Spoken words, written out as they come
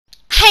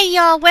Hey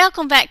y'all,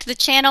 welcome back to the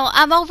channel.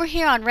 I'm over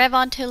here on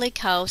Revontuli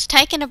Coast,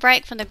 taking a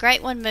break from the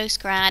Great One Moose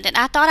grind, and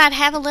I thought I'd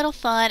have a little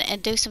fun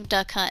and do some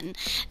duck hunting.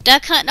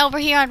 Duck hunting over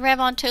here on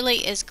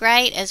Revontuli is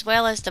great, as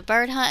well as the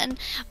bird hunting,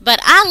 but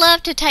I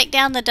love to take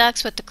down the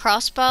ducks with the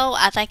crossbow.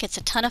 I think it's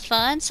a ton of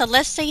fun, so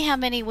let's see how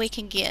many we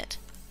can get.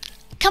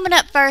 Coming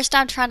up first,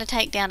 I'm trying to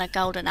take down a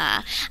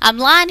goldeneye. I'm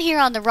lying here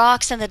on the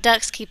rocks and the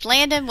ducks keep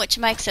landing, which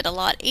makes it a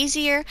lot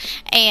easier,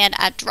 and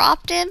I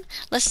dropped him.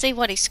 Let's see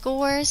what he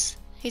scores.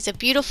 He's a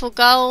beautiful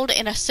gold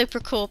in a super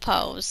cool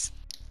pose.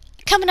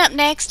 Coming up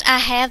next, I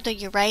have the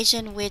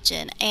Eurasian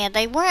widgeon, and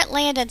they weren't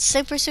landing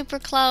super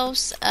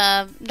close.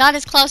 Not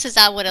as close as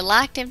I would have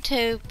liked him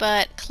to,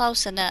 but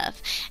close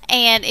enough.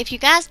 And if you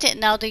guys didn't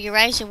know, the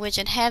Eurasian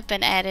widgeon have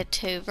been added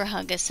to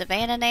Virunga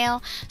Savannah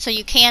now, so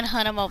you can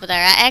hunt them over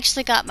there. I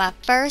actually got my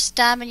first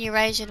diamond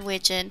Eurasian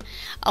widgeon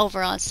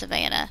over on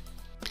Savannah.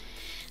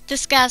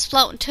 This guy's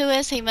floating to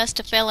us. He must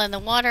have fell in the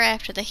water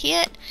after the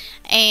hit,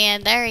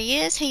 and there he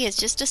is. He is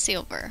just a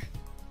silver.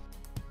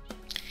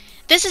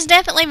 This is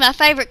definitely my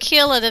favorite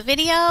kill of the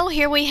video.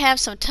 Here we have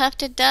some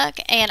tufted duck,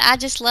 and I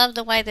just love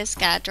the way this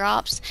guy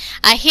drops.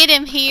 I hit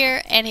him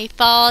here and he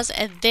falls,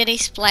 and then he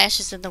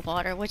splashes in the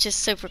water, which is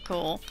super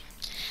cool.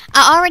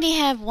 I already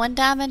have one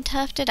diamond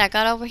tufted. I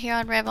got over here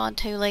on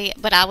Revontuli,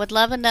 but I would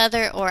love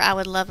another, or I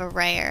would love a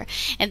rare.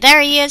 And there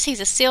he is. He's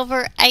a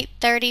silver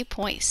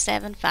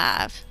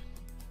 830.75.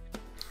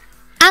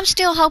 I'm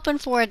still hoping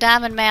for a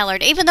diamond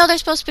mallard. Even though they're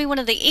supposed to be one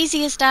of the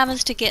easiest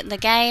diamonds to get in the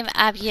game,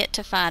 I've yet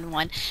to find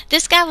one.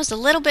 This guy was a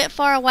little bit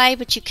far away,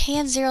 but you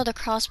can zero the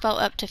crossbow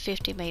up to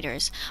 50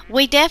 meters.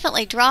 We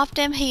definitely dropped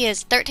him. He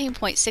is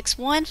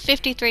 13.61,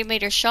 53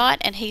 meter shot,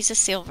 and he's a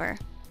silver.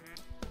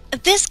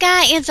 This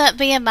guy ends up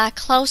being my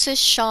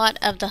closest shot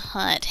of the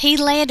hunt. He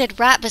landed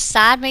right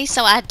beside me,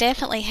 so I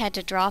definitely had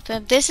to drop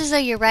him. This is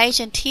a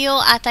Eurasian teal.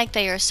 I think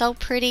they are so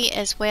pretty,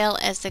 as well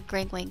as the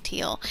green-winged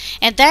teal.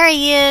 And there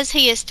he is.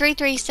 He is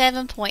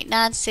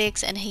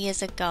 337.96, and he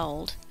is a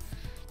gold.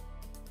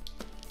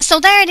 So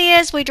there it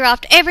is. We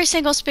dropped every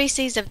single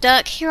species of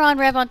duck here on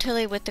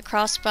Revontuli with the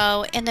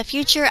crossbow. In the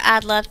future,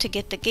 I'd love to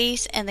get the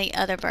geese and the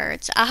other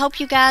birds. I hope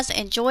you guys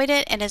enjoyed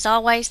it, and as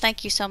always,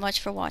 thank you so much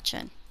for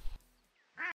watching.